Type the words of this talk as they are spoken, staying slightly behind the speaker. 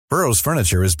Burrow's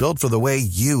furniture is built for the way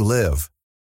you live.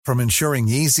 From ensuring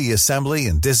easy assembly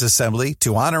and disassembly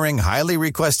to honoring highly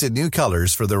requested new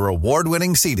colors for their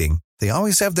award-winning seating, they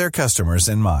always have their customers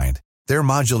in mind. Their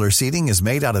modular seating is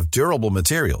made out of durable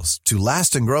materials to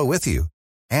last and grow with you.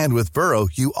 And with Burrow,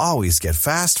 you always get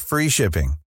fast, free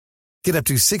shipping. Get up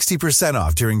to 60%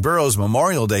 off during Burrow's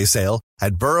Memorial Day sale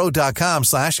at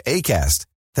burrow.com/ACAST.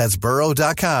 That's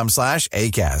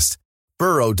burrow.com/ACAST.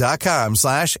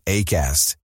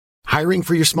 burrow.com/ACAST. Hiring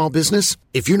for your small business?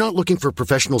 If you're not looking for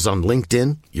professionals on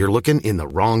LinkedIn, you're looking in the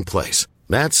wrong place.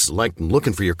 That's like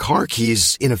looking for your car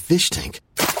keys in a fish tank.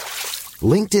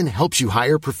 LinkedIn helps you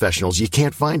hire professionals you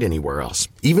can't find anywhere else,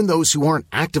 even those who aren't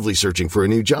actively searching for a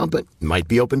new job but might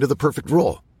be open to the perfect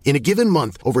role. In a given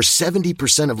month, over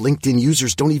 70% of LinkedIn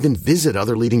users don't even visit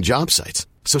other leading job sites.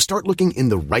 So start looking in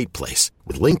the right place.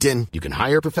 With LinkedIn, you can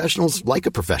hire professionals like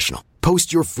a professional.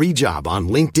 Post your free job on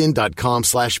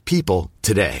linkedin.com/people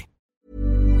today.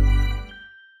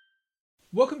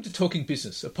 Welcome to Talking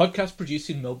Business, a podcast produced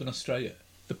in Melbourne, Australia.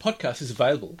 The podcast is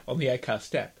available on the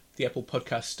Acast app, the Apple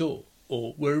Podcast Store,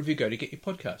 or wherever you go to get your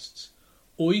podcasts.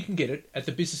 Or you can get it at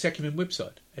the Business Acumen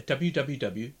website at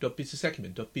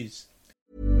www.businessacumen.biz.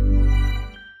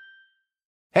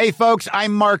 Hey folks,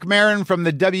 I'm Mark Maron from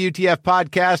the WTF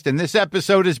Podcast, and this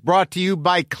episode is brought to you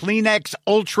by Kleenex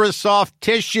Ultra Soft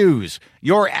Tissues,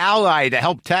 your ally to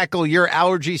help tackle your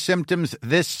allergy symptoms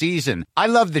this season. I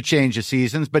love the change of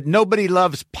seasons, but nobody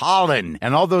loves pollen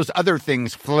and all those other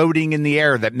things floating in the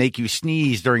air that make you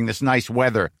sneeze during this nice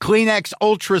weather. Kleenex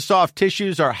Ultra Soft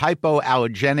Tissues are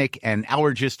hypoallergenic and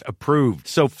allergist approved,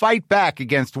 so fight back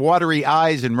against watery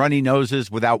eyes and runny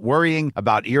noses without worrying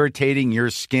about irritating your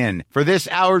skin. For this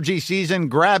allergy season,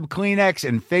 grab Kleenex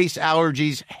and face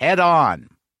allergies head on.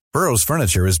 Burrow's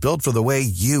furniture is built for the way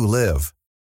you live.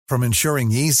 From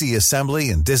ensuring easy assembly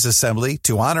and disassembly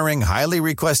to honoring highly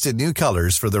requested new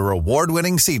colors for their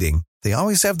award-winning seating, they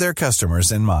always have their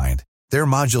customers in mind. Their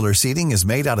modular seating is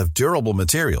made out of durable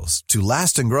materials to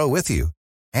last and grow with you.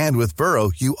 And with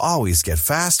Burrow, you always get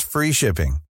fast, free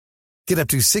shipping. Get up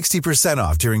to 60%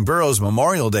 off during Burrow's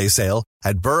Memorial Day sale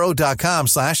at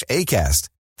burrow.com/ACAST.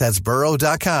 That's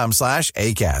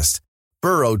burrow.com/ACAST.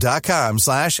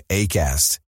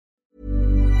 burrow.com/ACAST.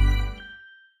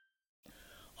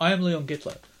 I am Leon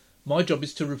Gettler. My job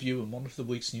is to review and monitor the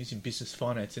week's news in business,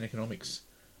 finance and economics.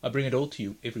 I bring it all to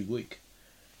you every week.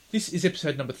 This is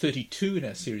episode number 32 in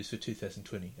our series for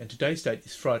 2020, and today's date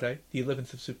is Friday, the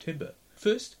 11th of September.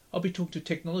 First, I'll be talking to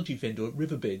technology vendor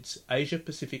Riverbed's Asia,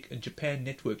 Pacific and Japan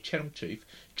Network Channel Chief,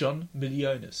 John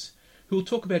Milionis, who will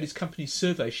talk about his company's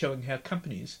survey showing how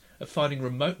companies are finding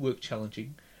remote work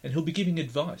challenging, and he'll be giving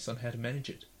advice on how to manage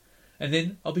it. And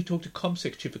then I'll be talking to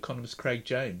CommSec Chief Economist Craig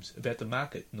James about the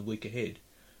market in the week ahead.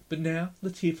 But now,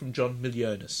 let's hear from John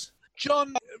Milionis.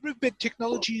 John, Riverbed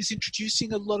Technology is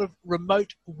introducing a lot of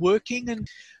remote working, and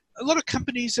a lot of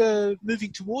companies are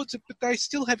moving towards it, but they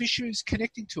still have issues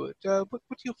connecting to it. What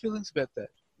are your feelings about that?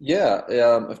 Yeah,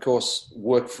 of course,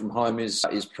 work from home is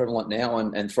prevalent now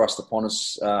and thrust upon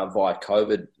us via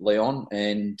COVID, Leon.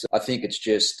 And I think it's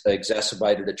just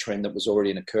exacerbated a trend that was already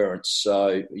in occurrence.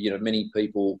 So, many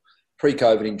people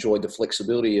pre-COVID enjoyed the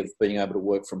flexibility of being able to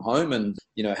work from home and,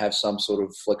 have some sort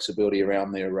of flexibility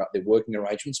around their working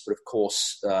arrangements. But of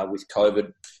course, with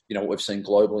COVID, what we've seen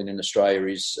globally and in Australia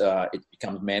is it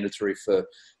becomes mandatory for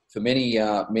many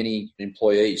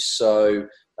employees. So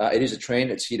it is a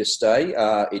trend. It's here to stay.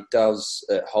 It does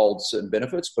hold certain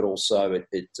benefits, but also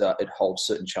it holds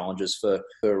certain challenges for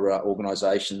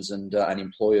organisations and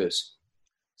employers.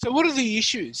 So what are the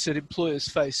issues that employers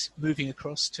face moving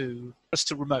across to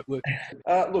remote work?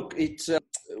 Look,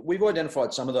 we've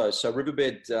identified some of those. So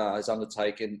Riverbed has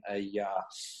undertaken a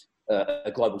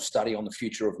global study on the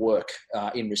future of work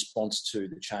in response to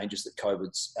the changes that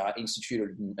COVID's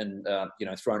instituted and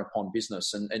thrown upon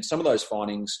business. And some of those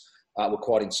findings were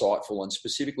quite insightful, and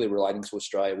specifically relating to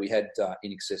Australia, we had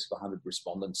in excess of 100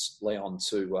 respondents, Leon,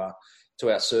 to our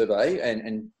survey.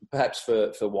 And perhaps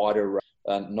for wider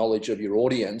knowledge of your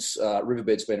audience,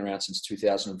 Riverbed's been around since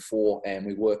 2004, and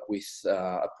we work with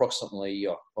approximately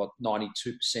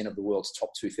 92% of the world's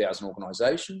top 2,000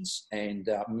 organisations and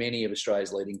many of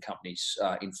Australia's leading companies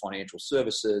in financial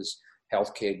services,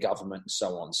 healthcare, government, and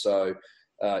so on. So,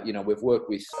 we've worked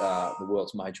with the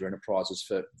world's major enterprises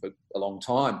for a long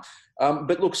time.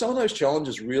 But look, some of those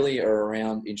challenges really are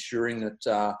around ensuring that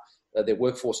their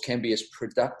workforce can be as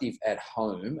productive at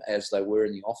home as they were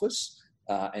in the office.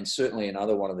 And certainly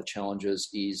another one of the challenges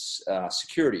is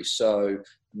security. So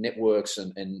networks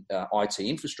and IT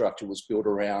infrastructure was built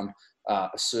around a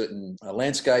certain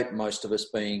landscape, most of us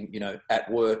being,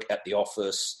 at work, at the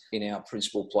office, in our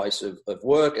principal place of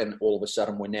work, and all of a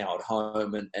sudden we're now at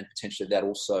home, and potentially that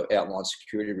also outlines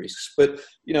security risks. But,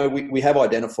 we have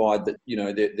identified that,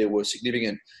 there were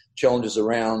significant challenges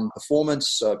around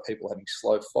performance, so people having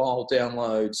slow file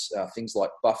downloads, things like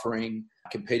buffering,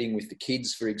 competing with the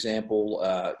kids, for example.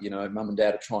 Mum and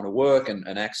dad are trying to work and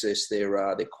access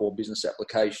their core business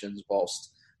applications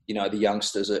whilst the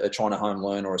youngsters are trying to home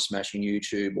learn or are smashing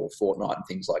YouTube or Fortnite and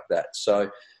things like that. So,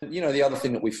 the other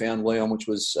thing that we found, Leon, which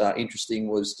was interesting,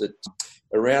 was that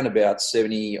around about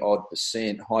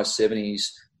 70-odd%, high 70s,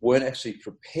 weren't actually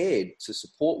prepared to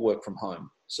support work from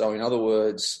home. So in other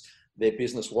words, their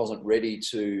business wasn't ready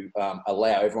to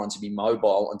allow everyone to be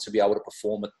mobile and to be able to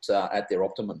perform at their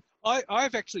optimum.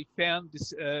 I've actually found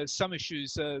this, some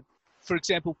issues, for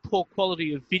example, poor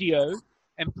quality of video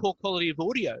and poor quality of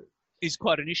audio is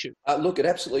quite an issue. Look, it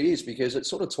absolutely is, because it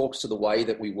sort of talks to the way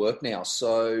that we work now.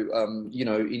 So,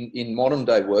 in modern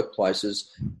day workplaces,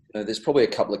 there's probably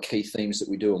a couple of key themes that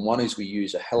we do. And one is we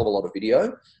use a hell of a lot of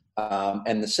video.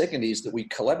 And the second is that we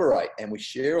collaborate and we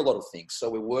share a lot of things. So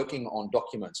we're working on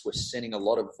documents. We're sending a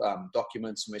lot of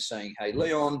documents, and we're saying, hey,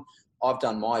 Leon, I've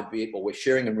done my bit, or we're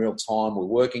sharing in real time. We're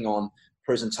working on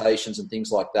presentations and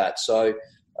things like that. So,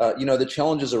 the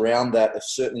challenges around that have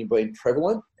certainly been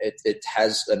prevalent. It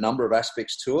has a number of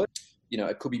aspects to it.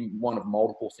 It could be one of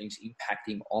multiple things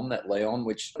impacting on that, Leon,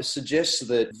 which suggests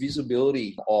that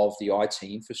visibility of the IT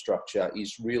infrastructure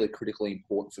is really critically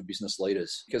important for business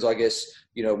leaders. Because I guess,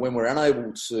 when we're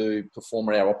unable to perform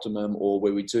at our optimum, or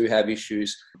where we do have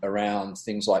issues around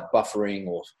things like buffering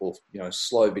or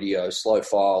slow video, slow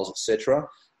files, etc.,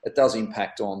 it does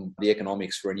impact on the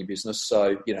economics for any business.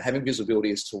 So, having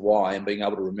visibility as to why and being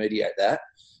able to remediate that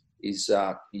is,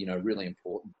 really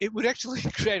important. It would actually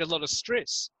create a lot of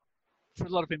stress for a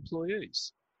lot of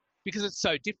employees, because it's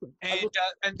so different.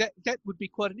 And that would be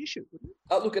quite an issue, wouldn't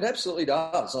it? Look, it absolutely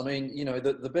does. I mean,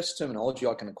 the best terminology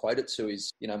I can equate it to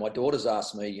is, my daughters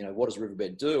asked me, what does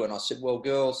Riverbed do? And I said, well,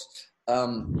 girls,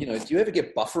 do you ever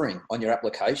get buffering on your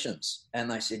applications?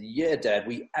 And they said, yeah, Dad,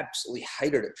 we absolutely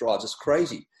hate it. It drives us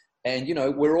crazy. And,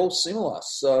 we're all similar.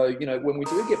 So, when we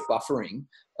do get buffering,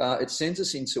 it sends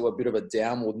us into a bit of a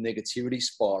downward negativity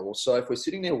spiral. So if we're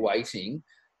sitting there waiting,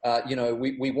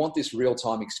 we want this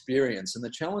real-time experience. And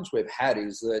the challenge we've had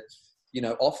is that,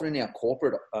 often in our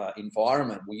corporate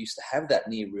environment, we used to have that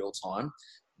near real-time.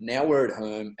 Now we're at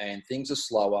home and things are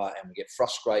slower and we get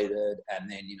frustrated,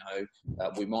 and then,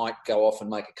 we might go off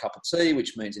and make a cup of tea,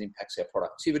 which means it impacts our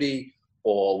productivity,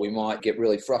 or we might get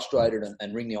really frustrated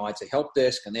and ring the IT help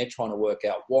desk and they're trying to work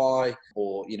out why,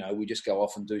 or, we just go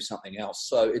off and do something else.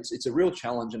 So it's a real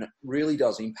challenge, and it really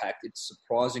does impact. It's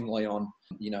surprisingly on,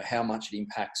 how much it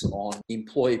impacts on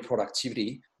employee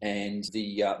productivity and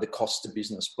the cost to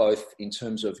business, both in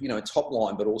terms of, top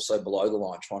line, but also below the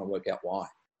line, trying to work out why.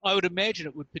 I would imagine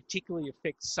it would particularly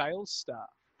affect sales staff,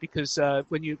 because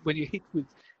when you hit with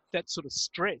that sort of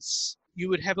stress, you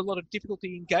would have a lot of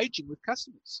difficulty engaging with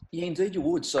customers. Yeah, indeed you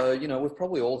would. So, we've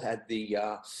probably all had the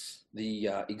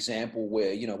example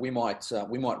where, we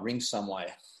might ring somewhere,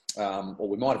 or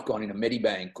we might have gone in a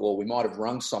Medibank, or we might have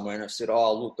rung somewhere and have said,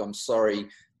 oh, look, I'm sorry,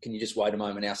 can you just wait a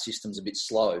moment? Our system's a bit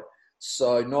slow.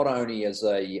 So not only as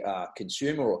a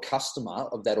consumer or customer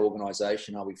of that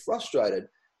organisation are we frustrated,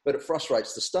 but it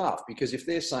frustrates the staff, because if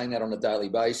they're saying that on a daily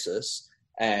basis,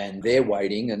 and they're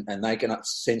waiting, and they can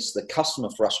sense the customer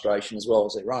frustration as well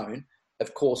as their own,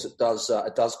 of course it does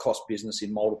cost business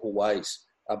in multiple ways,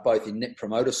 both in net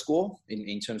promoter score,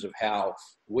 in terms of how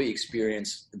we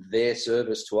experience their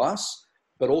service to us,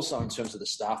 but also in terms of the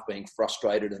staff being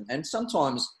frustrated and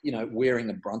sometimes, wearing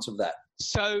the brunt of that.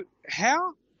 So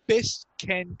how best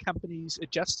can companies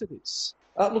adjust to this?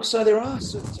 Look, so there are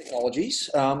certain technologies,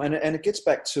 and it gets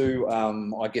back to,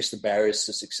 I guess, the barriers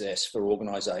to success for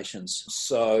organisations.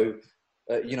 So,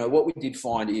 what we did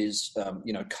find is,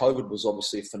 COVID was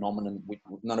obviously a phenomenon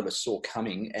none of us saw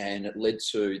coming, and it led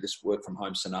to this work from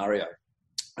home scenario.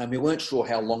 And we weren't sure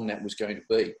how long that was going to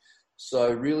be.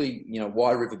 So really,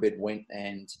 why Riverbed went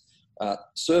and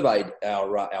surveyed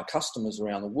our customers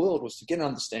around the world was to get an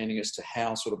understanding as to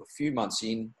how, sort of a few months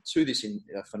in to this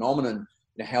phenomenon,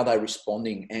 how they're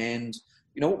responding. And,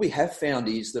 what we have found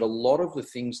is that a lot of the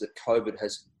things that COVID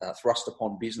has thrust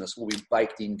upon business will be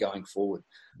baked in going forward.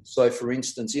 So, for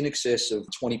instance, in excess of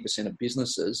 20% of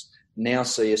businesses now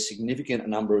see a significant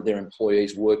number of their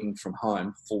employees working from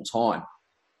home full time.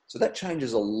 So that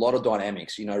changes a lot of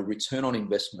dynamics, return on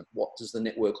investment. What does the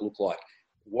network look like?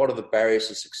 What are the barriers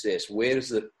to success? Where does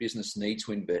the business need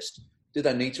to invest? Do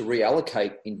they need to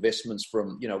reallocate investments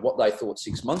from, what they thought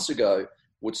 6 months ago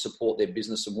would support their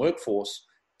business and workforce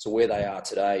to where they are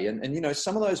today. And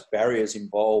some of those barriers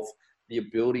involve the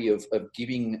ability of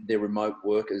giving their remote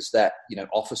workers that,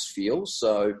 office feel,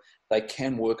 so they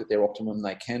can work at their optimum,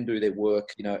 they can do their work,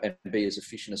 and be as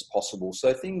efficient as possible.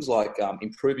 So things like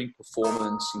improving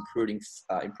performance,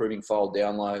 improving file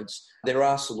downloads. There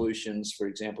are solutions, for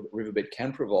example, that Riverbed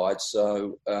can provide.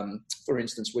 So, for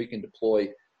instance, we can deploy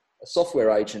a software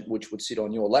agent which would sit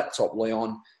on your laptop,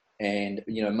 Leon, and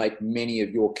make many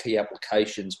of your key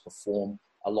applications perform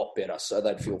a lot better. So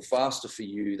they'd feel faster for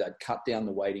you, they'd cut down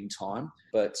the waiting time,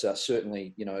 but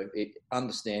certainly,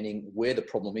 understanding where the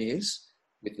problem is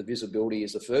with the visibility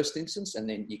is the first instance, and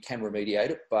then you can remediate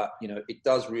it. But, it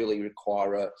does really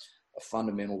require a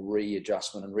fundamental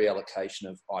readjustment and reallocation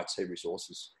of IT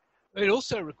resources. It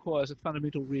also requires a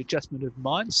fundamental readjustment of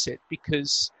mindset,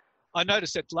 because I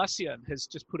noticed that Atlassian has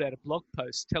just put out a blog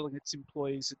post telling its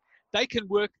employees that they can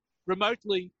work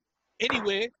remotely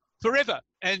anywhere forever,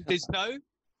 and there's no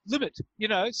limit,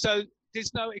 so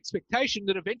there's no expectation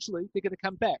that eventually they're going to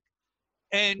come back.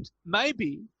 And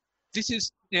maybe this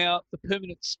is now the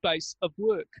permanent space of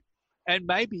work, and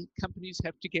maybe companies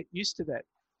have to get used to that.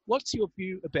 What's your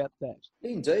view about that?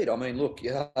 Indeed. I mean, look,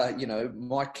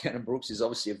 Mike Cannon-Brookes is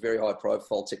obviously a very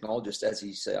high-profile technologist, as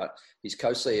his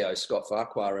co-CEO, Scott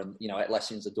Farquhar, and,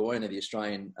 Atlassian's the doyen of the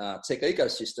Australian tech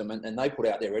ecosystem, and they put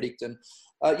out their edict. And,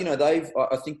 I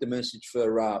think the message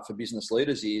for business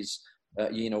leaders is,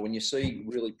 when you see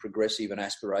really progressive and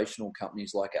aspirational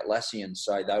companies like Atlassian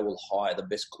say they will hire the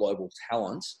best global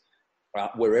talent,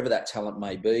 wherever that talent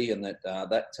may be, and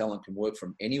that talent can work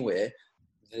from anywhere,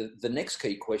 the next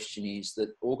key question is that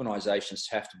organisations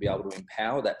have to be able to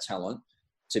empower that talent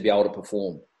to be able to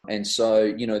perform. And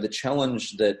so, the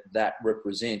challenge that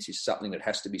represents is something that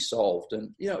has to be solved.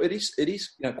 And, it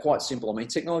is quite simple. I mean,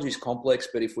 technology is complex,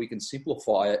 but if we can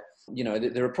simplify it,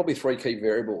 there are probably three key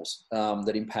variables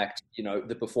that impact,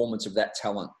 the performance of that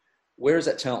talent. Where is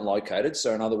that talent located?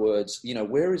 So in other words,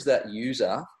 where is that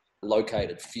user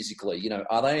located physically?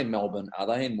 Are they in Melbourne? Are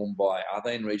they in Mumbai? Are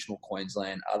they in regional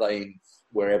Queensland? Are they in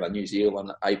wherever, New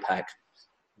Zealand, APAC?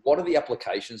 What are the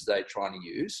applications they're trying to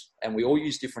use? And we all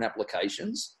use different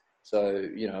applications. So,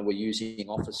 we're using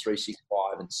Office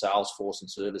 365 and Salesforce and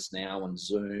ServiceNow and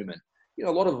Zoom. And,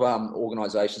 a lot of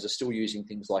organizations are still using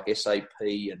things like SAP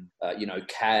and,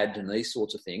 CAD and these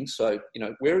sorts of things. So,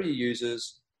 where are your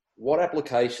users? What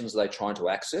applications are they trying to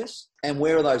access? And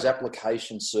where are those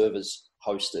application servers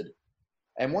hosted?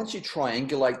 And once you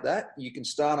triangulate that, you can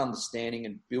start understanding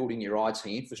and building your IT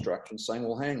infrastructure and saying,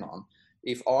 well, hang on,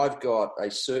 if I've got a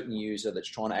certain user that's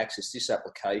trying to access this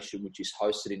application, which is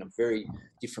hosted in a very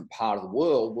different part of the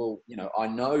world, well, I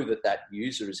know that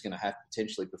user is going to have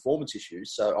potentially performance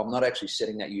issues. So I'm not actually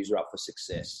setting that user up for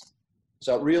success.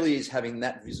 So it really is having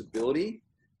that visibility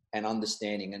and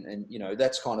understanding. And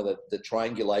that's kind of the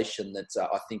triangulation that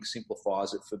I think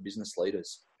simplifies it for business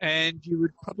leaders. And you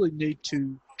would probably need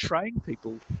to train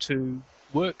people to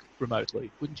work remotely,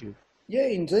 wouldn't you? Yeah,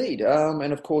 indeed.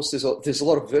 And of course, there's a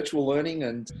lot of virtual learning,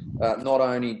 and not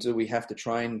only do we have to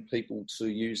train people to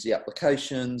use the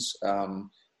applications,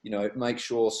 make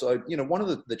sure. So, one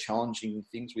of the challenging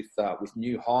things with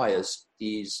new hires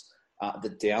is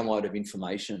the download of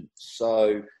information.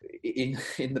 So, in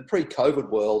the pre-COVID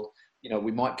world,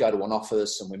 we might go to an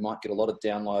office and we might get a lot of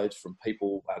downloads from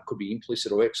people. Could be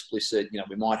implicit or explicit.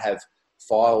 We might have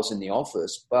files in the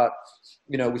office, but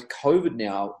with COVID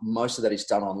now, most of that is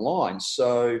done online.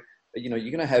 So you're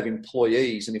going to have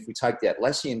employees, and if we take the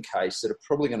Atlassian case, that are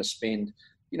probably going to spend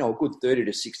a good 30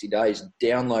 to 60 days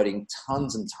downloading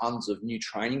tons and tons of new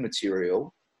training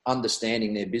material,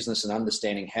 understanding their business and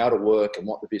understanding how to work and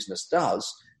what the business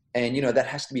does. And that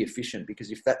has to be efficient,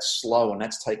 because if that's slow and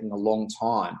that's taking a long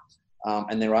time,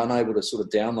 and they're unable to sort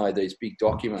of download these big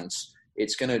documents,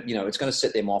 it's going to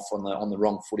set them off on the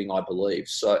wrong footing, I believe.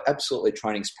 So absolutely,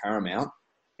 training's paramount.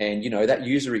 And, that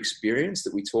user experience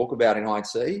that we talk about in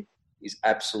IT is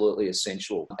absolutely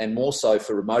essential, and more so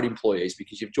for remote employees,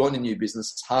 because you've joined a new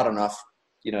business. It's hard enough,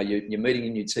 you're meeting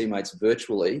your new teammates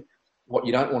virtually. What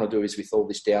you don't want to do is with all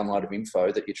this download of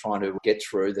info that you're trying to get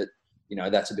through,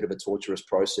 that's a bit of a torturous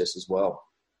process as well.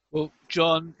 Well,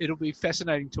 John, it'll be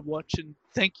fascinating to watch, and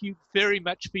thank you very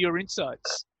much for your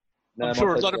insights. No, I'm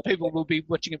sure a lot of people will be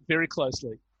watching it very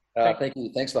closely. Thank you.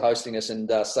 Thanks for hosting us,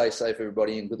 and stay safe,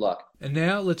 everybody, and good luck. And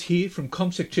now let's hear from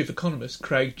CommSec Chief Economist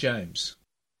Craig James.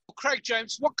 Craig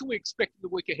James, what can we expect in the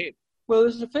week ahead? Well,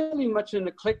 there's fairly much an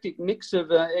eclectic mix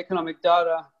of economic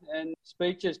data and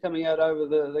speeches coming out over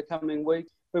the coming week.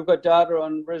 We've got data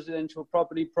on residential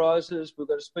property prices. We've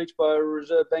got a speech by a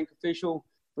Reserve Bank official.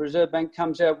 The Reserve Bank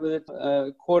comes out with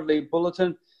a quarterly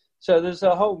bulletin. So there's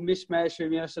a whole mishmash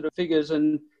of sort of figures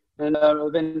and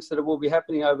events that will be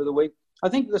happening over the week. I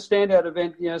think the standout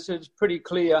event, so it's pretty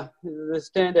clear. The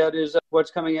standout is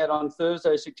what's coming out on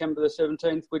Thursday, September the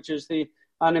 17th, which is the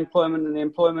unemployment and the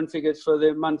employment figures for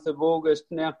the month of August.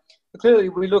 Now, clearly,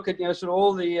 we look at sort of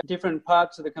all the different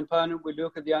parts of the component. We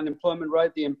look at the unemployment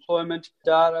rate, the employment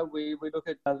data. We look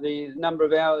at the number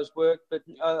of hours worked. But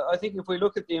I think if we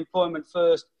look at the employment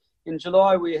first, in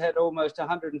July we had almost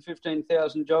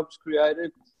 115,000 jobs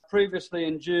created. Previously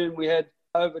in June we had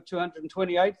over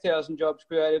 228,000 jobs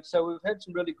created. So we've had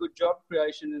some really good job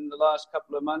creation in the last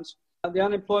couple of months. The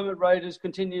unemployment rate has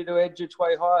continued to edge its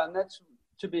way higher, and that's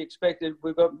to be expected.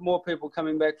 We've got more people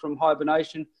coming back from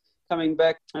hibernation, coming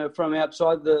back from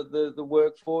outside the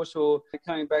workforce, or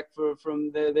coming back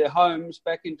from their homes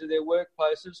back into their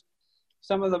workplaces.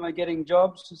 Some of them are getting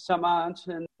jobs, some aren't.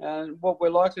 And what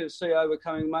we're likely to see over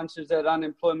coming months is that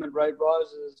unemployment rate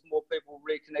rises as more people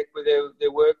reconnect with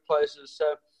their workplaces.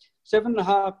 So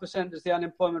 7.5% is the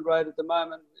unemployment rate at the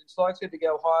moment. It's likely to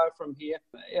go higher from here.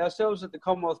 Ourselves at the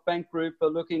Commonwealth Bank Group are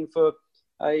looking for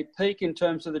a peak in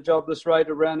terms of the jobless rate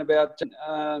around about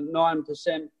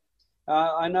 9%.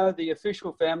 I know the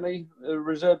official family,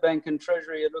 Reserve Bank and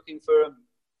Treasury, are looking for an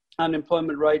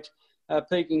unemployment rate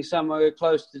peaking somewhere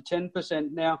close to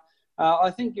 10%. Now,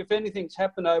 I think if anything's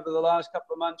happened over the last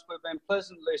couple of months, we've been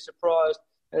pleasantly surprised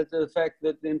at the fact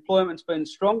that the employment's been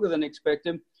stronger than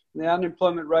expected. The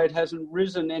unemployment rate hasn't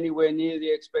risen anywhere near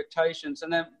the expectations.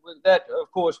 And with that, of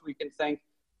course, we can thank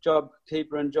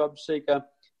JobKeeper and JobSeeker.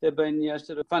 They've been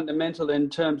sort of fundamental in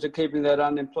terms of keeping that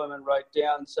unemployment rate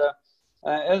down. So,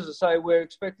 as I say, we're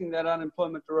expecting that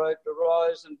unemployment rate to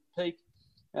rise and peak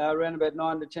around about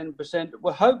 9 to 10%.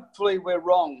 Well, hopefully we're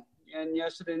wrong. And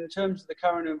sort of in terms of the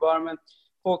current environment,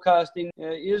 forecasting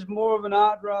is more of an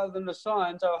art rather than a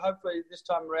science. So hopefully this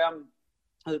time around,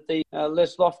 the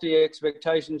less lofty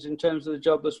expectations in terms of the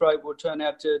jobless rate will turn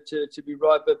out to be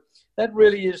right. But that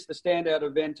really is the standout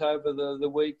event over the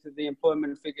week, the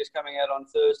employment figures coming out on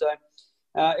Thursday.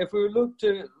 If we look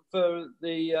for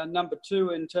the number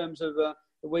two in terms of the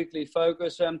weekly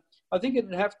focus, I think it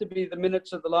would have to be the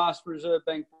minutes of the last Reserve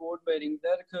Bank board meeting.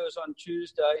 That occurs on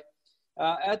Tuesday.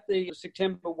 At the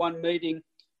September 1 meeting,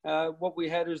 what we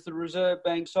had is the Reserve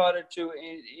Bank decided to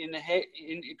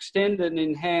extend and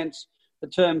enhance the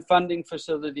term funding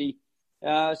facility.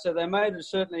 So they made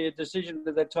certainly a decision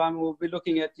at that time. We'll be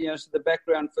looking at the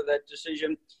background for that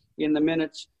decision in the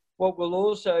minutes. What we'll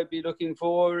also be looking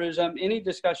for is any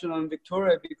discussion on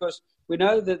Victoria, because we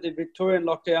know that the Victorian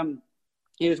lockdown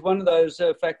is one of those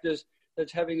factors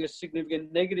that's having a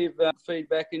significant negative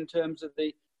feedback in terms of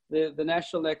the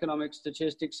national economic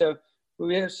statistics. So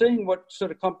we are seeing what sort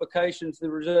of complications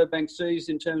the Reserve Bank sees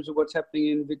in terms of what's happening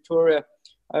in Victoria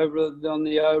on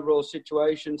the overall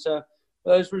situation. So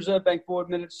those Reserve Bank board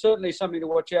minutes, certainly something to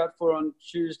watch out for on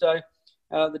Tuesday.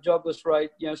 The jobless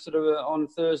rate, sort of on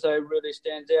Thursday really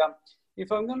stands out.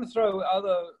 If I'm going to throw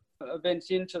other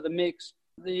events into the mix,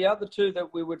 the other two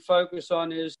that we would focus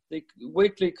on is the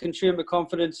weekly consumer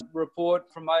confidence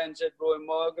report from ANZ Roy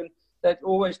Morgan. That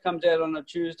always comes out on a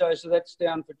Tuesday, so that's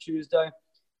down for Tuesday.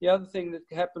 The other thing that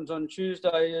happens on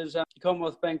Tuesday is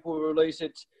Commonwealth Bank will release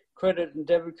its credit and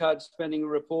debit card spending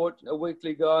report, a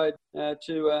weekly guide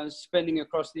to spending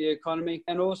across the economy.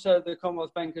 And also the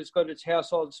Commonwealth Bank has got its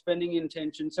household spending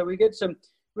intention. So we get some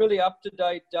really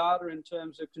up-to-date data in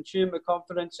terms of consumer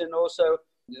confidence and also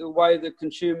the way that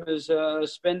consumers are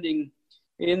spending.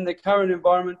 In the current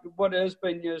environment, what has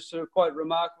been sort of quite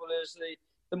remarkable is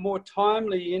the more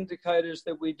timely indicators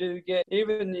that we do get.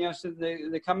 Even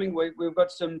in the coming week, we've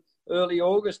got some early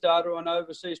August data on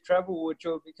overseas travel, which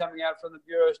will be coming out from the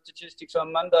Bureau of Statistics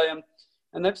on Monday.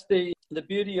 And that's the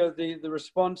beauty of the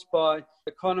response by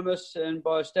economists and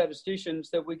by statisticians,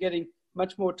 that we're getting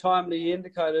much more timely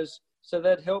indicators. So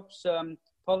that helps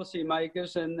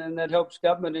policymakers and that helps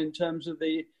government in terms of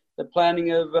the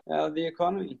planning of the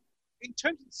economy. In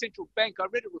terms of the central bank, I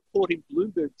read a report in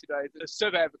Bloomberg today, a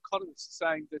survey of economists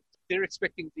saying that they're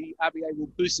expecting the RBA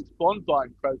will boost its bond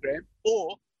buying program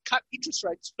or cut interest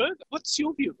rates further. What's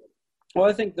your view of it? Well,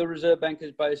 I think the Reserve Bank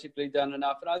has basically done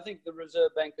enough. And I think the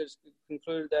Reserve Bank has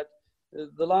concluded that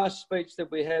the last speech that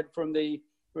we had from the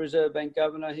Reserve Bank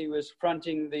governor, he was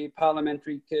fronting the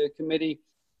parliamentary committee,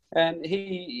 and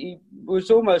he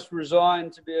was almost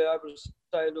resigned to be able to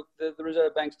say, look, the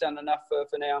Reserve Bank's done enough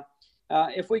for now.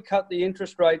 If we cut the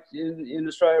interest rate in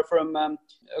Australia from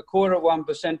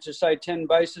 0.25% to, say, 10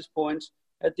 basis points,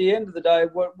 at the end of the day,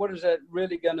 what is that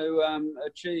really going to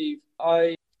achieve?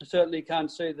 I certainly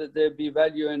can't see that there'd be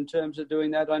value in terms of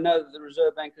doing that. I know that the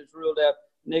Reserve Bank has ruled out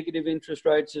negative interest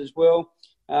rates as well.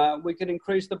 We could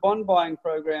increase the bond buying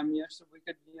program, so we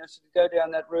could go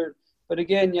down that route. But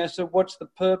again, so what's the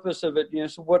purpose of it?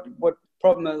 So what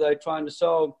problem are they trying to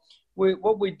solve?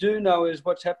 What we do know is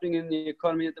what's happening in the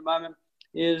economy at the moment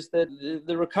is that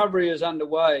the recovery is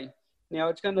underway. Now,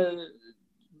 it's going to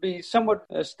be somewhat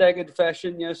a staggered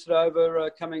fashion, over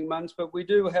coming months, but we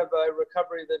do have a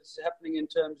recovery that's happening in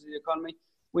terms of the economy.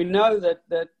 We know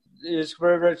that is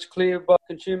very, very clear by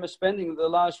consumer spending. The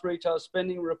last retail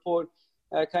spending report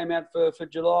came out for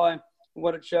July.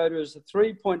 What it showed was a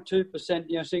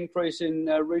 3.2% increase in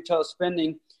retail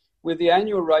spending, with the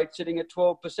annual rate sitting at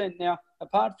 12%. Now,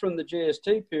 apart from the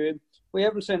GST period, we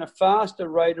haven't seen a faster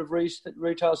rate of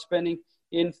retail spending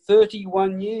in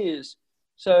 31 years.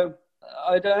 So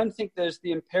I don't think there's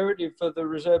the imperative for the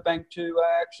Reserve Bank to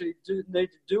actually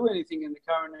need to do anything in the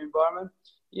current environment.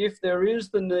 If there is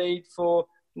the need for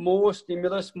more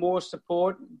stimulus, more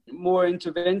support, more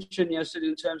intervention,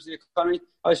 in terms of the economy,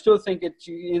 I still think it's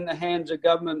in the hands of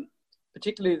government,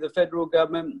 particularly the federal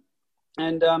government,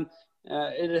 and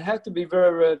it has to be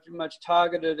very, very much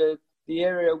targeted at the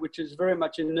area which is very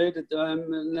much in need at the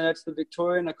moment, and that's the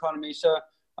Victorian economy. So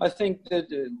I think that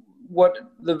what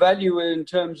the value in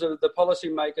terms of the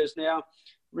policymakers now,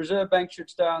 Reserve Bank should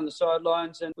stay on the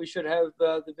sidelines, and we should have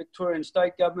the Victorian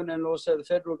state government and also the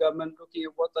federal government looking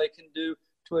at what they can do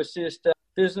to assist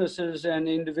businesses and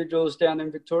individuals down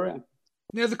in Victoria.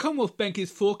 Now, the Commonwealth Bank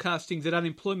is forecasting that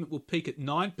unemployment will peak at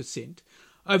 9%.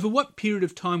 Over what period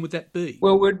of time would that be?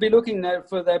 Well, we'd be looking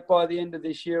for that by the end of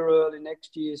this year or early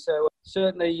next year. So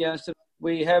certainly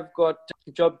we have got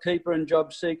JobKeeper and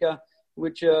JobSeeker,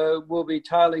 which will be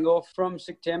tailing off from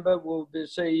September. We'll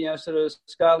see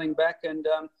scaling back, and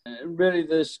really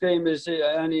the scheme is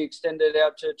only extended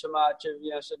out to March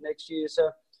of next year.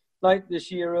 So late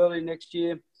this year, early next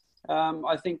year,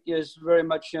 I think is very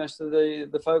much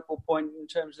the focal point in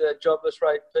terms of that jobless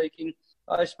rate peaking.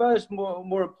 I suppose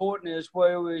more important is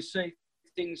where we see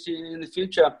things in the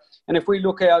future. And if we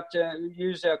look out,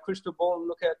 use our crystal ball and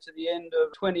look out to the end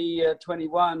of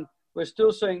 2021, we're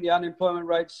still seeing the unemployment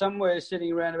rate somewhere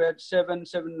sitting around about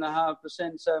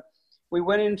 7.5%. So we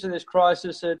went into this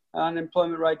crisis at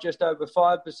unemployment rate just over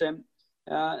 5%.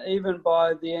 Even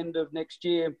by the end of next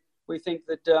year, we think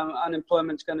that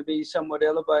unemployment's going to be somewhat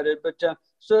elevated. But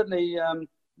certainly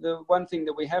the one thing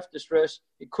that we have to stress,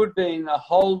 it could be a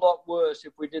whole lot worse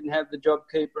if we didn't have the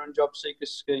JobKeeper and JobSeeker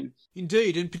scheme.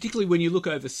 Indeed, and particularly when you look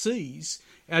overseas,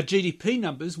 our GDP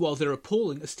numbers, while they're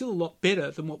appalling, are still a lot better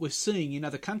than what we're seeing in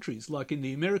other countries, like in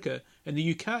the America and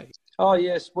the UK. Oh,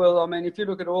 yes. Well, I mean, if you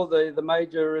look at all the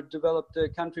major developed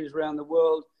countries around the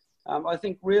world, I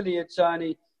think really it's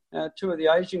only two of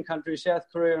the Asian countries, South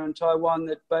Korea and Taiwan,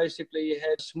 that basically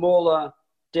had smaller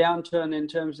downturn in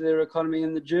terms of their economy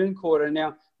in the June quarter.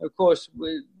 Now, of course,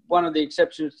 one of the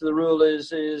exceptions to the rule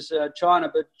is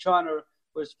China, but China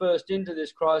was first into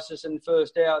this crisis and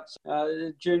first out.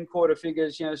 The June quarter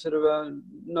figures,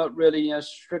 not really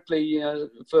strictly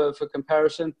for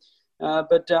comparison,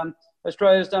 but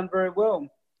Australia's done very well.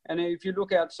 And if you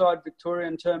look outside Victoria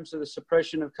in terms of the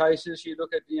suppression of cases, you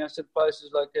look at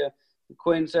places like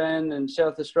Queensland and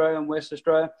South Australia and West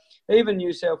Australia, even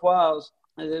New South Wales.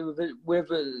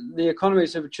 The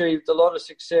economies have achieved a lot of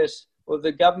success, or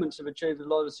the governments have achieved a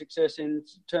lot of success in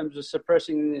terms of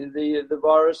suppressing the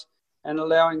virus and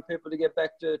allowing people to get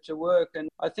back to work. And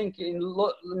I think in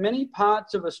many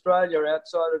parts of Australia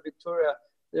outside of Victoria,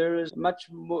 there is much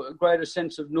greater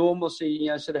sense of normalcy,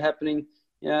 happening,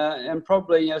 and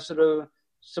probably,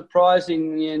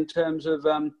 surprising in terms of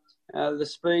the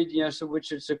speed,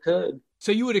 which it's occurred.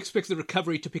 So you would expect the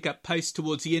recovery to pick up pace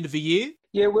towards the end of the year?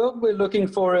 Yeah, well, we're looking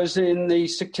for is in the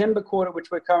September quarter, which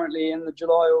we're currently in, the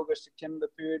July, August, September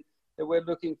period, that we're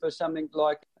looking for something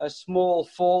like a small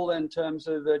fall in terms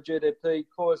of GDP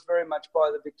caused very much by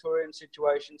the Victorian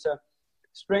situation. So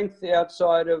strength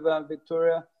outside of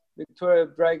Victoria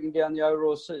dragging down the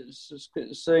overall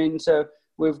scene. So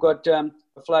we've got a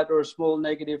flat or a small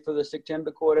negative for the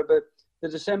September quarter. But the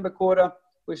December quarter,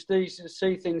 we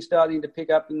see things starting to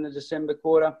pick up in the December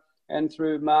quarter and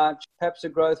through March, perhaps a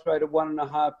growth rate of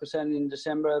 1.5% in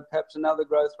December, perhaps another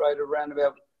growth rate of around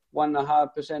about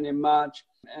 1.5% in March,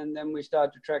 and then we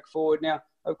start to track forward. Now,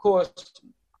 of course,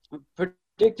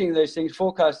 predicting these things,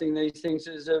 forecasting these things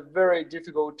is a very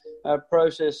difficult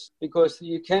process, because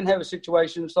you can have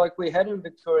situations like we had in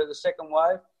Victoria, the second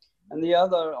wave, and the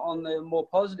other on the more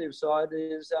positive side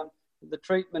is the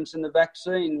treatments and the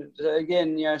vaccine.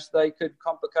 Again, they could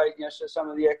complicate some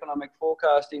of the economic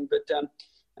forecasting, but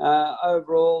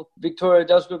overall, Victoria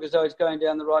does look as though it's going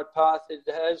down the right path. It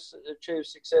has achieved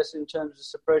success in terms of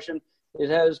suppression. it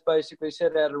has basically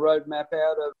set out a roadmap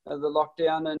out of the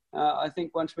lockdown. And I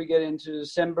think once we get into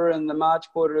December and the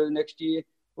March quarter of the next year,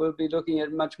 we'll be looking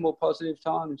at much more positive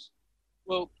times.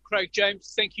 Well, Craig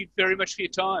James, thank you very much for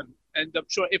your time. And I'm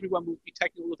sure everyone will be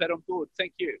taking all of that on board.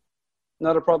 Thank you.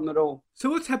 Not a problem at all. So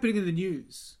what's happening in the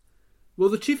news? Well,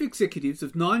 the chief executives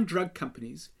of 9 drug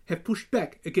companies have pushed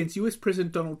back against US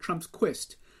President Donald Trump's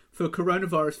quest for a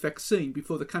coronavirus vaccine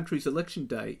before the country's election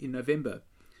day in November.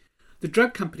 The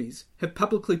drug companies have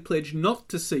publicly pledged not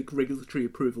to seek regulatory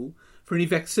approval for any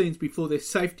vaccines before their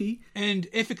safety and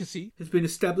efficacy has been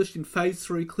established in Phase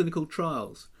 3 clinical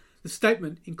trials. The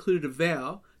statement included a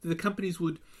vow that the companies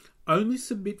would only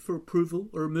submit for approval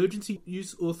or emergency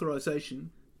use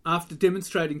authorization after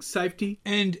demonstrating safety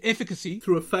and efficacy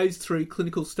through a Phase 3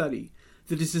 clinical study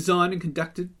that is designed and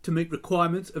conducted to meet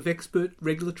requirements of expert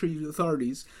regulatory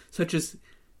authorities such as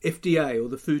FDA or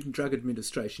the Food and Drug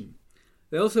Administration.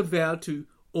 They also vowed to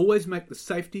always make the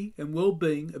safety and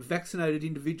well-being of vaccinated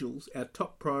individuals our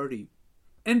top priority.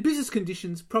 And business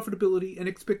conditions, profitability and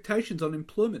expectations on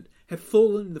employment have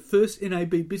fallen in the first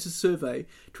NAB business survey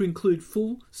to include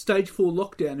full Stage 4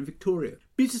 lockdown in Victoria.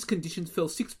 Business conditions fell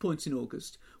 6 points in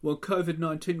August, while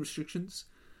COVID-19 restrictions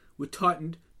were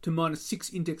tightened to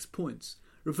 -6 index points,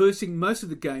 reversing most of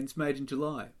the gains made in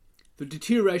July. The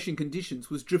deterioration in conditions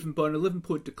was driven by an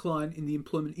 11-point decline in the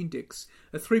employment index,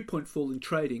 a 3-point fall in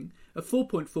trading, a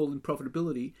 4-point fall in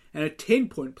profitability, and a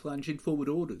 10-point plunge in forward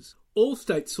orders. All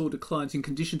states saw declines in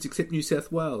conditions except New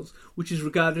South Wales, which is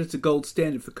regarded as a gold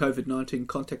standard for COVID-19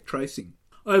 contact tracing.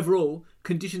 Overall,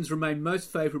 conditions remain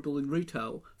most favourable in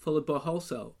retail, followed by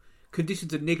wholesale.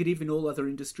 Conditions are negative in all other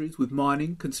industries, with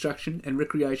mining, construction and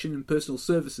recreation and personal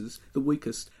services the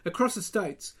weakest. Across the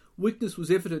states, weakness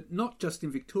was evident not just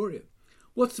in Victoria.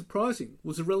 What's surprising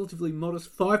was a relatively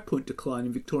modest 5-point decline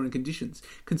in Victorian conditions,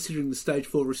 considering the Stage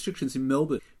 4 restrictions in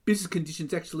Melbourne. Business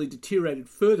conditions actually deteriorated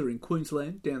further in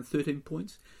Queensland, down 13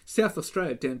 points, South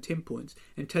Australia down 10 points,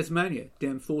 and Tasmania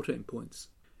down 14 points.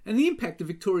 And the impact of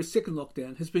Victoria's second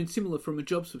lockdown has been similar from a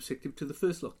jobs perspective to the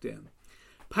first lockdown.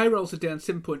 Payrolls are down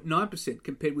 7.9%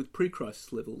 compared with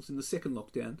pre-crisis levels in the second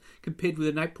lockdown, compared with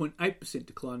an 8.8%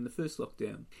 decline in the first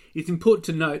lockdown. It's important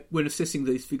to note when assessing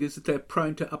these figures that they are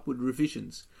prone to upward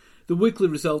revisions. The weekly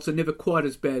results are never quite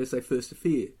as bad as they first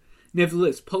appear.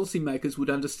 Nevertheless, policymakers would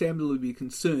understandably be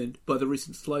concerned by the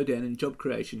recent slowdown in job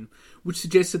creation, which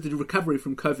suggests that the recovery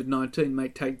from COVID-19 may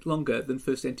take longer than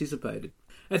first anticipated.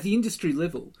 At the industry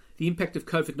level, the impact of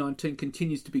COVID-19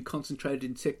 continues to be concentrated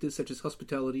in sectors such as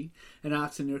hospitality and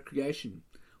arts and recreation.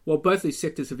 While both these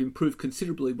sectors have improved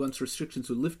considerably once restrictions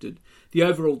were lifted, the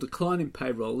overall decline in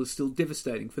payroll is still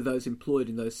devastating for those employed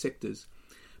in those sectors.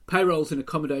 Payrolls in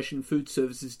accommodation and food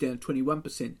services down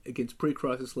 21% against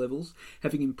pre-crisis levels,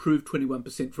 having improved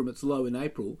 21% from its low in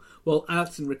April, while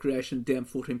arts and recreation down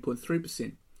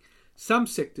 14.3%. Some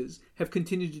sectors have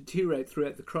continued to deteriorate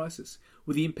throughout the crisis,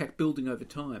 with the impact building over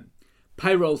time.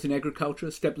 Payrolls in agriculture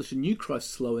established a new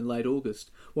crisis low in late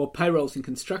August, while payrolls in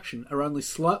construction are only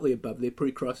slightly above their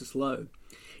pre-crisis low.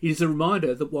 It is a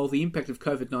reminder that while the impact of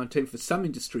COVID-19 for some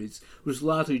industries was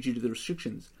largely due to the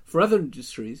restrictions, for other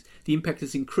industries the impact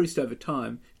has increased over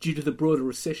time due to the broader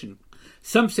recession.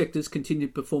 Some sectors continue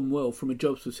to perform well from a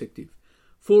jobs perspective.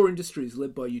 4 industries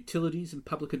led by utilities and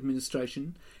public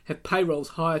administration have payrolls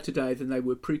higher today than they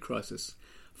were pre-crisis.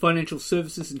 Financial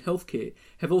services and healthcare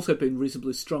have also been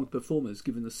reasonably strong performers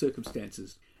given the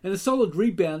circumstances. And the solid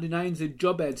rebound in ANZ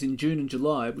job ads in June and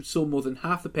July, which saw more than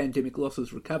half the pandemic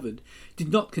losses recovered,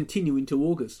 did not continue into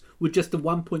August, with just a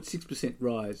 1.6%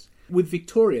 rise. With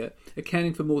Victoria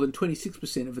accounting for more than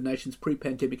 26% of the nation's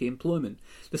pre-pandemic employment,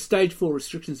 the Stage 4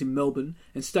 restrictions in Melbourne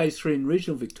and Stage 3 in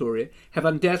regional Victoria have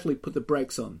undoubtedly put the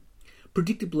brakes on.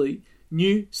 Predictably,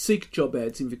 new SEEK job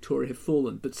ads in Victoria have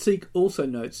fallen, but SEEK also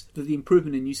notes that the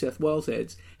improvement in New South Wales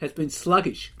ads has been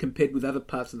sluggish compared with other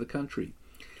parts of the country.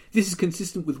 This is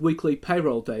consistent with weekly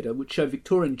payroll data, which show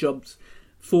Victorian jobs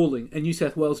falling and New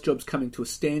South Wales jobs coming to a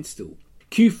standstill.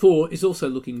 Q4 is also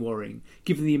looking worrying,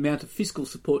 given the amount of fiscal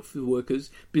support for workers,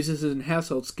 businesses and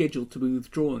households scheduled to be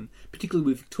withdrawn, particularly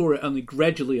with Victoria only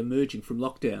gradually emerging from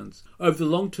lockdowns. Over the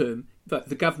long term,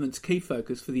 the government's key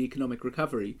focus for the economic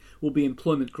recovery will be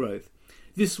employment growth.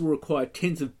 This will require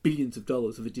tens of billions of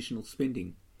dollars of additional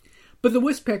spending. But the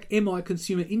Westpac MI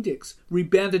Consumer Index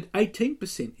rebounded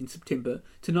 18% in September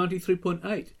to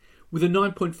 93.8, with a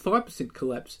 9.5%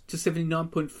 collapse to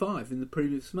 79.5 in the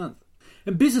previous month.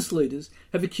 And business leaders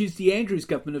have accused the Andrews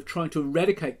government of trying to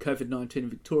eradicate COVID-19 in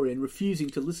Victoria and refusing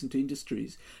to listen to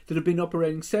industries that have been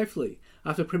operating safely,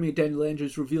 after Premier Daniel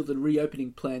Andrews revealed a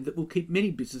reopening plan that will keep many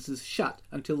businesses shut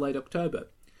until late October.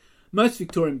 Most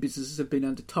Victorian businesses have been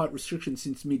under tight restrictions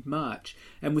since mid-March,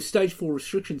 and with Stage 4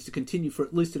 restrictions to continue for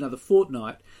at least another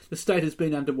fortnight, the state has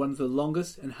been under one of the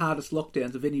longest and hardest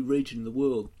lockdowns of any region in the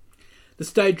world. The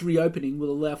staged reopening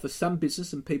will allow for some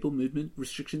business and people movement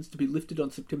restrictions to be lifted on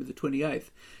September the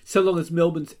 28th, so long as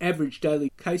Melbourne's average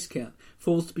daily case count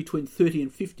falls to between 30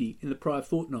 and 50 in the prior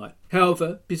fortnight.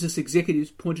 However, business executives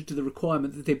pointed to the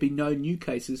requirement that there be no new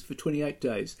cases for 28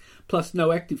 days, plus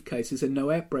no active cases and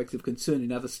no outbreaks of concern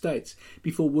in other states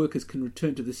before workers can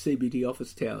return to the CBD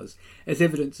office towers, as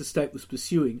evidence the state was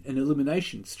pursuing an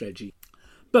elimination strategy.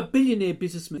 But billionaire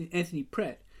businessman Anthony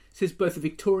Pratt says both the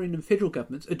Victorian and federal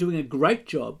governments are doing a great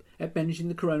job at managing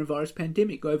the coronavirus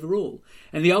pandemic overall,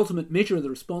 and the ultimate measure of the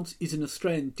response is an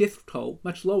Australian death toll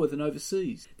much lower than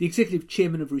overseas. The executive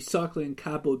chairman of recycling and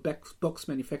cardboard box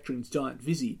manufacturing giant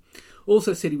Visy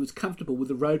also said he was comfortable with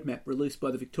the roadmap released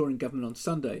by the Victorian government on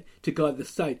Sunday to guide the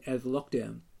state out of the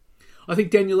lockdown. I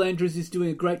think Daniel Andrews is doing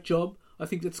a great job. I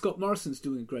think that Scott Morrison's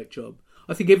doing a great job.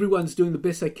 I think everyone's doing the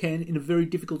best they can in a very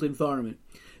difficult environment.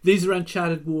 These are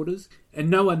uncharted waters, and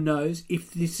no one knows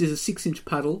if this is a 6-inch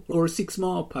puddle or a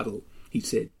 6-mile puddle, he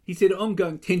said. He said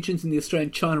ongoing tensions in the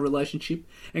Australian-China relationship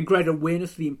and greater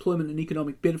awareness of the employment and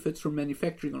economic benefits from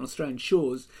manufacturing on Australian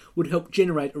shores would help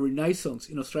generate a renaissance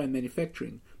in Australian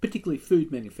manufacturing, particularly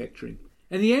food manufacturing.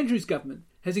 And the Andrews government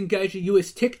has engaged a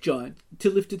US tech giant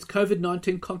to lift its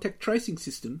COVID-19 contact tracing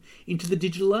system into the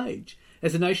digital age,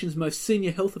 as the nation's most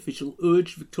senior health official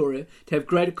urged Victoria to have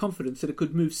greater confidence that it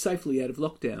could move safely out of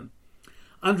lockdown.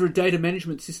 Under a data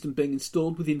management system being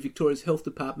installed within Victoria's health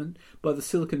department by the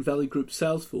Silicon Valley Group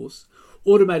Salesforce,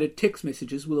 automated text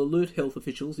messages will alert health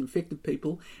officials, infected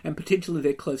people and potentially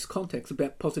their close contacts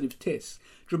about positive tests,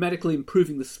 dramatically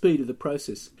improving the speed of the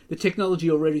process. The technology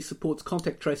already supports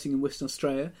contact tracing in Western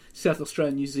Australia, South Australia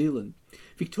and New Zealand.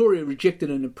 Victoria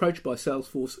rejected an approach by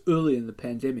Salesforce early in the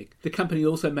pandemic. The company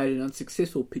also made an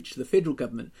unsuccessful pitch to the federal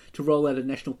government to roll out a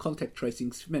national contact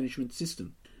tracing management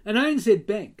system. An ANZ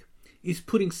bank is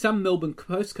putting some Melbourne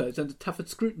postcodes under tougher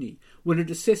scrutiny when it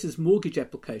assesses mortgage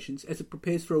applications as it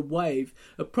prepares for a wave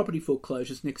of property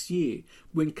foreclosures next year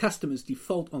when customers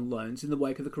default on loans in the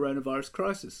wake of the coronavirus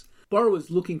crisis.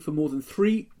 Borrowers looking for more than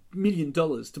 $3 million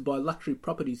to buy luxury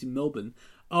properties in Melbourne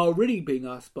are already being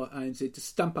asked by ANZ to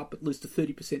stump up at least a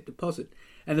 30% deposit,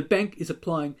 and the bank is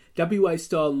applying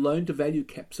WA-style loan-to-value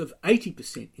caps of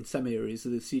 80% in some areas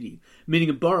of the city, meaning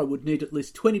a borrower would need at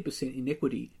least 20% in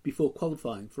equity before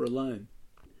qualifying for a loan.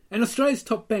 And Australia's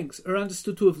top banks are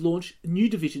understood to have launched new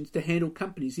divisions to handle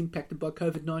companies impacted by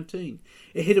COVID-19,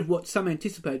 ahead of what some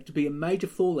anticipated to be a major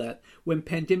fallout when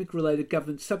pandemic-related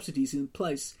government subsidies in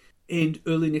place end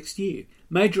early next year.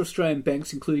 Major Australian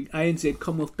banks, including ANZ,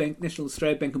 Commonwealth Bank, National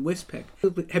Australia Bank and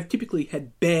Westpac, have typically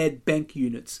had bad bank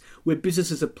units where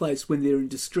businesses are placed when they're in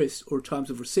distress or at times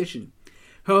of recession.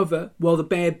 However, while the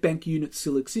bad bank units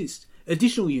still exist,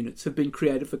 additional units have been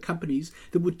created for companies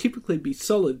that would typically be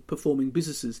solid performing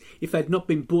businesses if they had not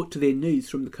been brought to their knees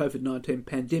from the COVID-19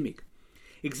 pandemic.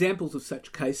 Examples of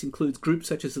such case includes groups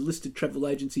such as the listed travel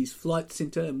agencies Flight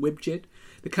Centre and Webjet,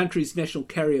 the country's national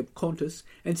carrier Qantas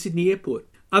and Sydney Airport.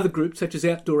 Other groups such as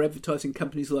outdoor advertising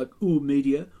companies like Ooh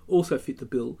Media also fit the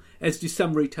bill, as do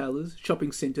some retailers,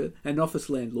 shopping centre and office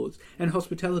landlords and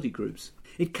hospitality groups.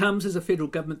 It comes as the federal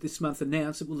government this month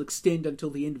announced it will extend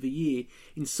until the end of the year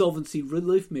insolvency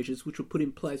relief measures which were put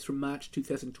in place from March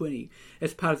 2020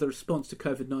 as part of the response to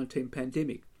COVID-19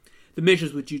 pandemic. The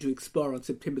measures were due to expire on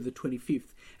September the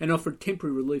 25th and offered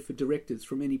temporary relief for directors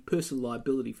from any personal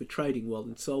liability for trading while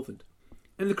insolvent.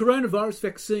 And the coronavirus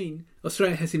vaccine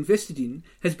Australia has invested in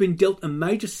has been dealt a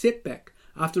major setback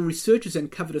after researchers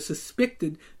uncovered a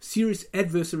suspected serious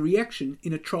adverse reaction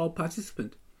in a trial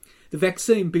participant. The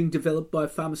vaccine, being developed by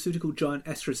pharmaceutical giant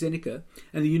AstraZeneca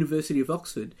and the University of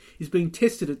Oxford, is being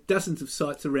tested at dozens of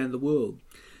sites around the world.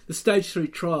 The Stage 3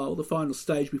 trial, the final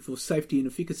stage before safety and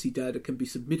efficacy data can be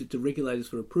submitted to regulators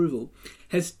for approval,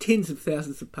 has tens of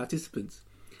thousands of participants.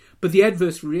 But the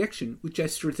adverse reaction, which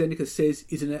AstraZeneca says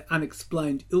is an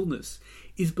unexplained illness,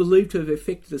 is believed to have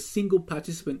affected a single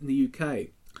participant in the UK.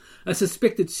 A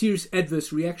suspected serious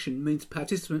adverse reaction means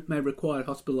participant may require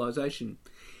hospitalisation.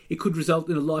 It could result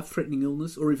in a life-threatening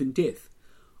illness or even death.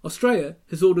 Australia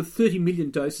has ordered 30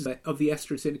 million doses of the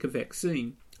AstraZeneca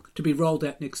vaccine to be rolled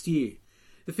out next year.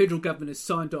 The federal government has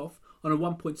signed off on a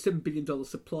 $1.7 billion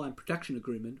supply and production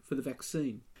agreement for the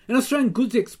vaccine. And Australian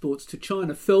goods exports to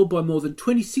China fell by more than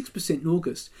 26% in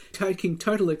August, taking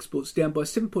total exports down by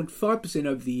 7.5%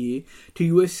 over the year to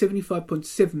US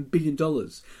 $75.7 billion.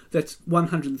 That's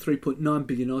 103.9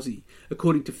 billion Aussie,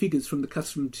 according to figures from the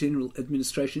Customs General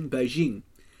Administration, Beijing.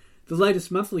 The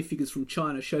latest monthly figures from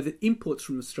China show that imports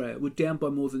from Australia were down by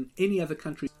more than any other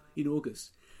country in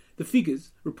August. The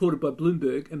figures, reported by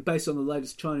Bloomberg and based on the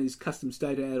latest Chinese customs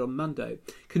data out on Monday,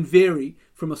 can vary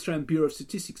from Australian Bureau of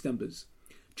Statistics numbers.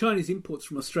 Chinese imports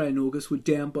from Australia in August were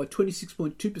down by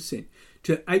 26.2%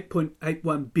 to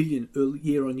 8.81 billion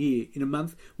year on year in a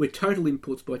month where total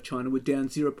imports by China were down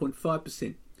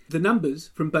 0.5%. The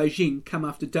numbers from Beijing come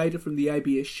after data from the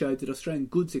ABS showed that Australian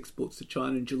goods exports to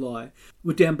China in July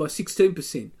were down by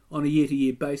 16% on a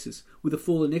year-to-year basis, with a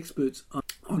fall in exports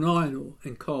on iron ore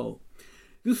and coal.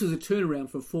 This was a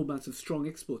turnaround from 4 months of strong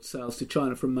export sales to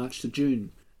China from March to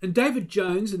June. And David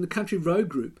Jones and the Country Road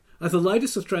Group are the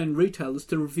latest Australian retailers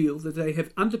to reveal that they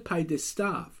have underpaid their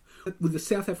staff, with the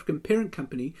South African parent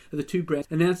company of the two brands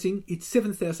announcing its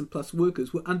 7,000 plus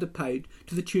workers were underpaid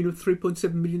to the tune of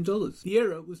 $3.7 million. The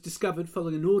error was discovered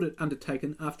following an audit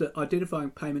undertaken after identifying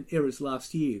payment errors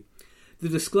last year. The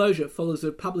disclosure follows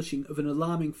the publishing of an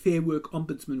alarming Fair Work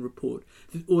Ombudsman report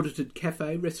that audited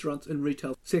cafe, restaurants and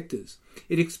retail sectors.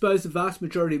 It exposed the vast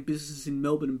majority of businesses in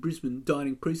Melbourne and Brisbane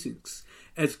dining precincts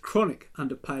as chronic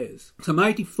underpayers. Some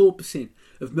 84%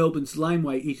 of Melbourne's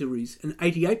laneway eateries and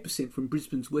 88% from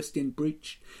Brisbane's West End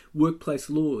breached workplace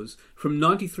laws from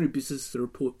 93 businesses the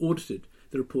report audited,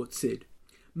 the report said.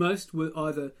 Most were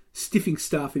either stiffing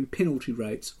staff in penalty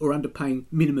rates or underpaying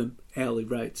minimum hourly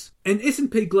rates. And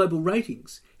S&P Global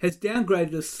Ratings has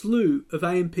downgraded a slew of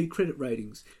AMP credit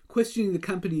ratings, questioning the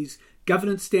company's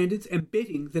governance standards and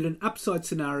betting that an upside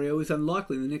scenario is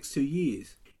unlikely in the next 2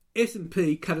 years.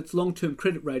 S&P cut its long-term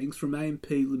credit ratings from AMP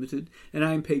Limited and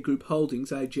AMP Group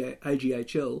Holdings,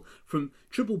 AGHL, from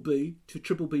BBB to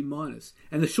BBB-,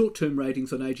 and the short-term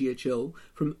ratings on AGHL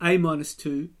from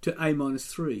A-2 to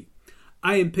A-3.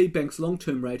 AMP Bank's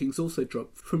long-term ratings also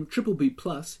dropped from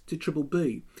BBB+ to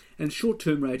BBB, and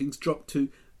short-term ratings dropped to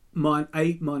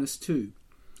A-2.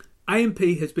 AMP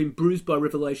has been bruised by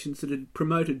revelations that had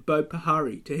promoted Bo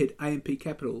Pahari to head AMP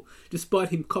Capital, despite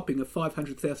him copping a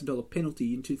 $500,000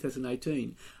 penalty in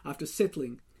 2018 after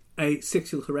settling a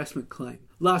sexual harassment claim.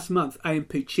 Last month,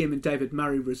 AMP Chairman David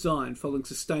Murray resigned following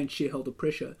sustained shareholder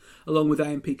pressure, along with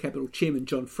AMP Capital Chairman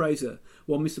John Fraser,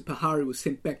 while Mr Pahari was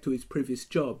sent back to his previous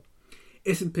job.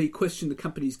 S&P questioned the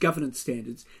company's governance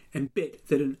standards and bet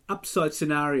that an upside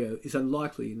scenario is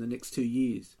unlikely in the next 2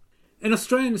 years. An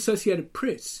Australian Associated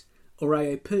Press, or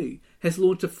AAP, has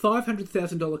launched a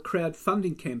 $500,000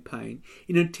 crowdfunding campaign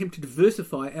in an attempt to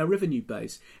diversify our revenue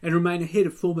base and remain ahead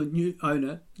of former new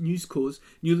owner News Corp's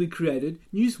newly created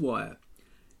Newswire.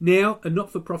 Now a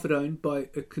not-for-profit owned by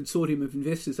a consortium of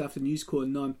investors after News Corp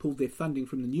and Nine pulled their funding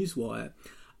from the Newswire,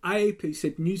 AAP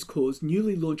said News Corp's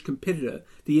newly launched competitor,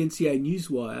 the NCA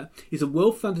Newswire, is a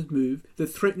well-funded move that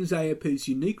threatens AAP's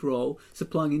unique role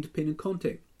supplying independent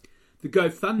content. The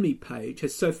GoFundMe page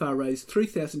has so far raised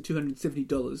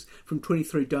 $3,270 from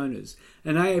 23 donors,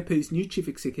 and AAP's new chief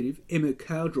executive, Emma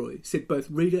Cowdroy, said both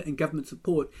reader and government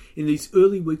support in these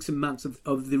early weeks and months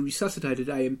of the resuscitated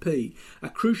AMP are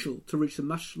crucial to reach the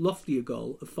much loftier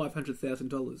goal of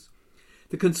 $500,000.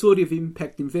 The consortium of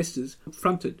impact investors,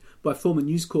 fronted by former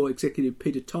News Corp executive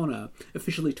Peter Tonner,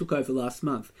 officially took over last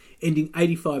month, ending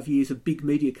 85 years of big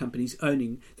media companies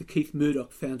owning the Keith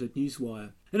Murdoch-founded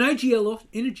Newswire. And AGL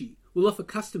Energy will offer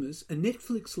customers a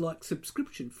Netflix-like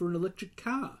subscription for an electric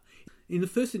car in the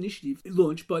first initiative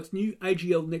launched by its new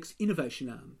AGL Next innovation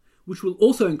arm, which will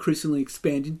also increasingly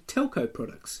expand in telco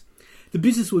products. The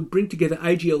business would bring together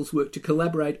AGL's work to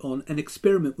collaborate on and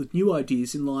experiment with new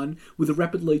ideas in line with a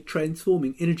rapidly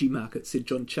transforming energy market, said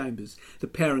John Chambers, the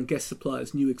power and gas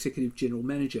supplier's new Executive General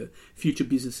Manager, Future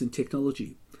Business and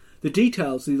Technology. The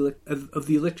details of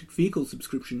the electric vehicle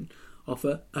subscription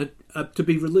offer are to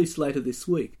be released later this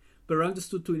week, but are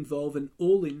understood to involve an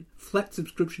all-in flat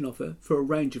subscription offer for a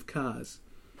range of cars.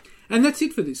 And that's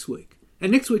it for this week.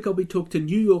 And next week I'll be talking to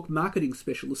New York marketing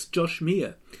specialist Josh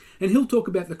Meir, and he'll talk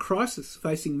about the crisis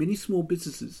facing many small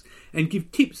businesses and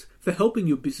give tips for helping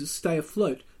your business stay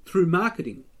afloat through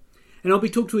marketing. And I'll be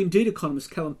talking to Indeed economist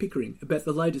Callum Pickering about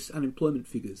the latest unemployment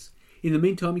figures. In the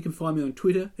meantime, you can find me on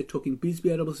Twitter at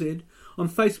TalkingBizBizz, on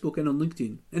Facebook and on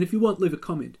LinkedIn. And if you want, leave a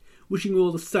comment. Wishing you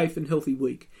all a safe and healthy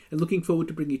week, and looking forward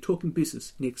to bringing you Talking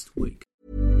Business next week.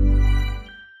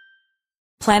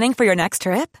 Planning for your next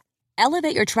trip?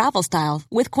 Elevate your travel style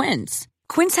with Quince.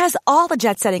 Quince has all the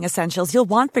jet-setting essentials you'll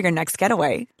want for your next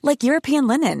getaway, like European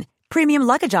linen, premium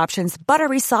luggage options,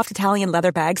 buttery soft Italian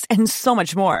leather bags, and so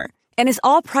much more. And is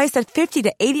all priced at 50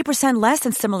 to 80% less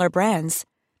than similar brands.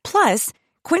 Plus,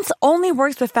 Quince only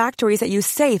works with factories that use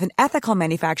safe and ethical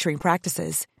manufacturing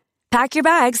practices. Pack your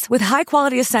bags with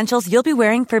high-quality essentials you'll be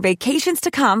wearing for vacations to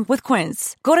come with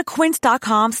Quince. Go to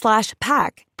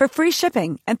quince.com/pack for free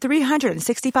shipping and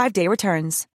 365-day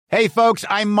returns. Hey, folks,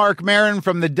 I'm Mark Maron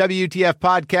from the WTF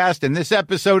Podcast, and this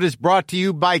episode is brought to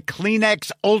you by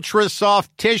Kleenex Ultra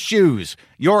Soft Tissues,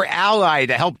 your ally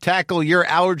to help tackle your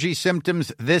allergy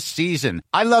symptoms this season.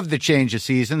 I love the change of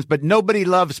seasons, but nobody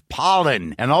loves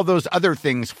pollen and all those other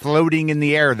things floating in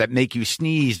the air that make you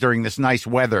sneeze during this nice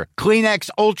weather. Kleenex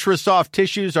Ultra Soft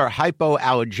Tissues are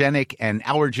hypoallergenic and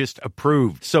allergist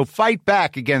approved, so fight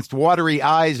back against watery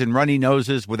eyes and runny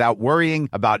noses without worrying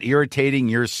about irritating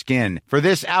your skin. For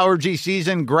this allergy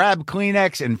season, grab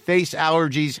Kleenex and face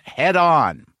allergies head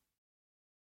on.